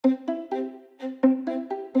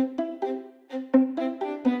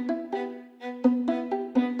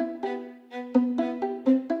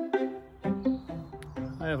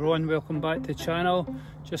everyone, welcome back to the channel.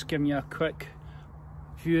 Just giving you a quick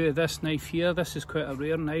view of this knife here. This is quite a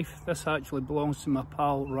rare knife. This actually belongs to my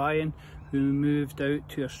pal Ryan, who moved out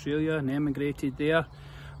to Australia and emigrated there,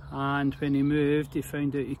 and when he moved he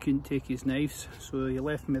found out he couldn't take his knives, so he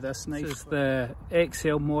left me this knife. This is the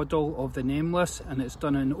XL model of the Nameless, and it's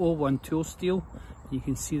done in 01 tool steel. You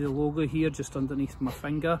can see the logo here just underneath my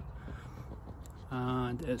finger,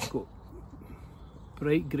 and it's got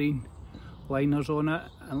bright green liners on it,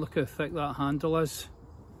 and look how thick that handle is.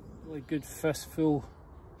 Really good fistful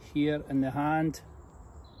here in the hand,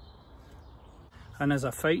 and as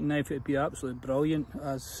a fighting knife it'd be absolutely brilliant.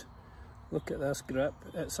 As look at this grip,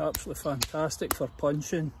 it's absolutely fantastic for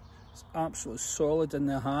punching. It's absolutely solid in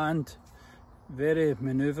the hand, very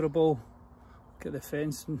manoeuvrable. Look at the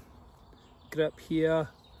fencing grip here,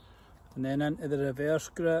 and then into the reverse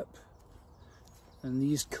grip, and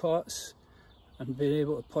these cuts, and being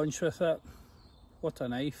able to punch with it. What a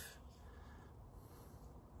knife.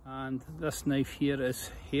 And this knife here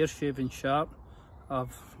is hair shaving sharp.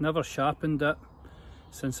 I've never sharpened it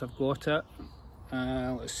since I've got it.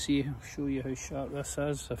 Let's see, I'll show you how sharp this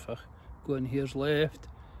is if I go in here's left.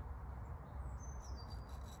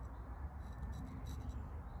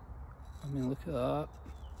 I mean, look at that.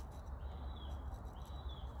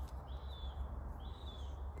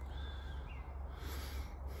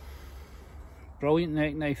 Brilliant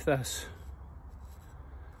neck knife this,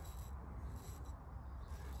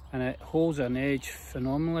 and it holds an edge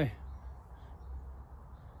phenomenally.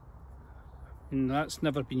 And that's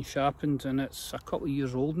never been sharpened, and it's a couple of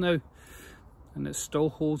years old now, and it still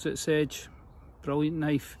holds its edge. Brilliant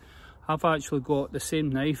knife. I've actually got the same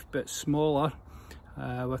knife but smaller,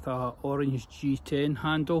 with a orange G10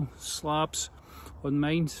 handle slabs on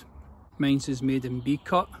mine's. Mine's is made in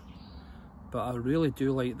B-cut. But I really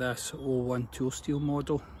do like this 01 tool steel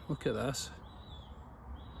model. Look at this.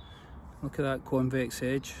 Look at that convex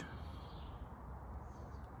edge.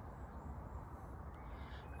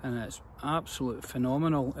 And it's absolutely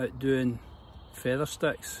phenomenal at doing feather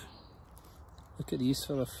sticks. Look at these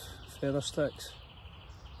sort of feather sticks.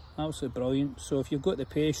 Absolutely brilliant. So if you've got the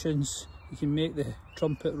patience, you can make the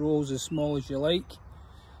trumpet rolls as small as you like,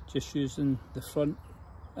 just using the front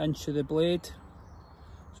inch of the blade.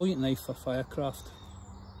 Brilliant knife for firecraft.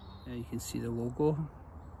 There you can see the logo,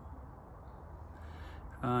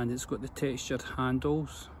 and it's got the textured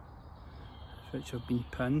handles which have been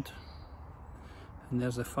pinned, and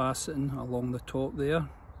there's the faceting along the top there,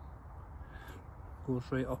 goes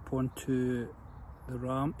right up onto the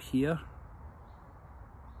ramp here,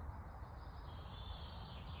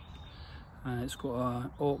 and it's got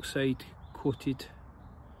an oxide coated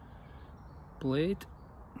blade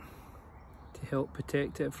to help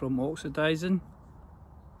protect it from oxidizing.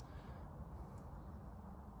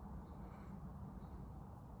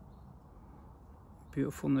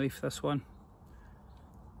 Beautiful knife, this one,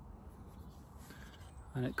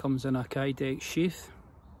 and it comes in a Kydex sheath.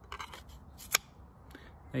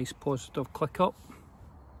 Nice positive click up.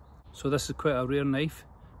 So this is quite a rare knife,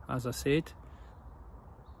 as I said.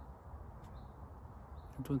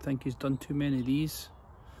 I don't think he's done too many of these.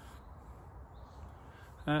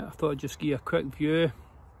 I thought I'd just give you a quick view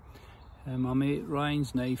of my mate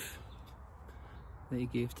Ryan's knife that he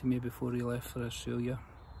gave to me before he left for Australia.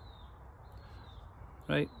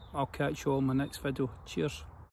 Right, I'll catch you all in my next video. Cheers.